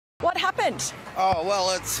What happened? Oh,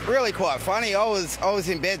 well, it's really quite funny. I was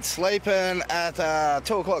in bed sleeping at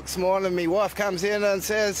 2 o'clock this morning. My wife comes in and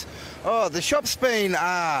says, oh, the shop's been,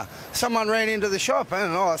 someone ran into the shop.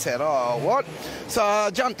 And I said, oh, what? So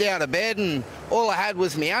I jumped out of bed and all I had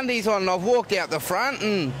was my undies on, and I've walked out the front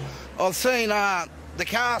and I've seen the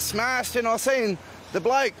car smashed, and I've seen the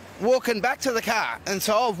bloke walking back to the car. And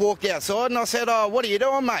so I've walked outside and I said, oh, what are you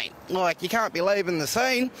doing, mate? Like, you can't be leaving the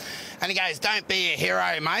scene. And he goes, don't be a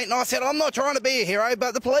hero, mate. And I said, I'm not trying to be a hero,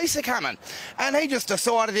 but the police are coming. And he just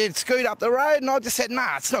decided he'd scoot up the road, and I just said,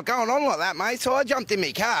 nah, it's not going on like that, mate. So I jumped in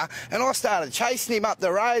my car and I started chasing him up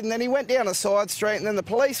the road, and then he went down a side street, and then the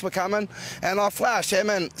police were coming, and I flashed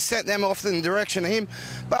them and sent them off in the direction of him.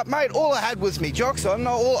 But, mate, all I had was me jocks on.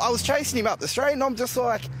 I was chasing him up the street, and I'm just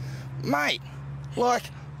like, mate, like...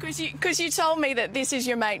 Because you told me that this is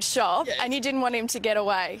your mate's shop, yeah, and you didn't want him to get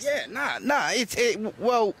away. Yeah, no.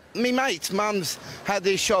 Well, me mate's mum's had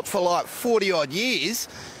this shop for like 40-odd years,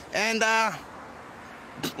 and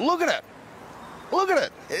look at it. Look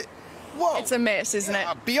at it. Whoa. It's a mess, isn't it?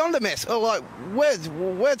 Beyond a mess. Like,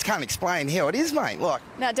 words can't explain how it is, mate. Like.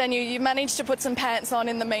 Now, Daniel, you managed to put some pants on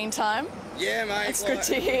in the meantime. Yeah, mate. It's good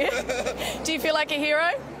to hear. Do you feel like a hero?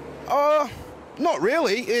 Not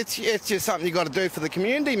really. It's just something you got to do for the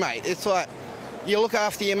community, mate. It's like you look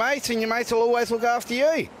after your mates, and your mates will always look after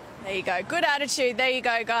you. There you go. Good attitude. There you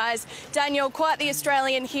go, guys. Daniel, quite the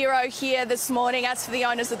Australian hero here this morning. As for the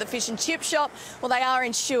owners of the fish and chip shop, well, they are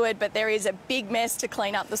insured, but there is a big mess to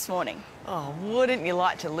clean up this morning. Oh, wouldn't you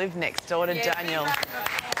like to live next door to Daniel?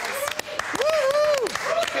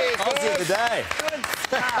 Aussie of the day. Good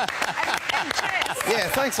stuff. and Jess. Yeah,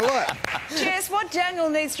 thanks a lot. Jess, what Daniel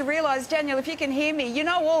needs to realise, Daniel, if you can hear me, you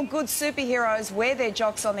know all good superheroes wear their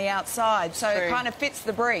jocks on the outside, so it kind of fits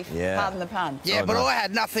the brief, pardon the pun. Yeah, but I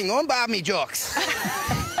had nothing on bar me jocks.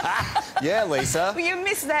 Yeah, Lisa. Well, you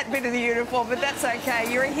missed that bit of the uniform, but that's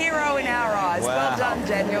okay. You're a hero in our eyes. Well done,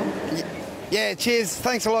 Daniel. Yeah, cheers.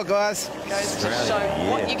 Thanks a lot, guys. Goes to show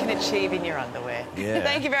what you can achieve in your underwear. Yeah.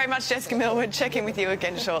 Thank you very much, Jessica Millwood. Check in with you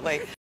again shortly.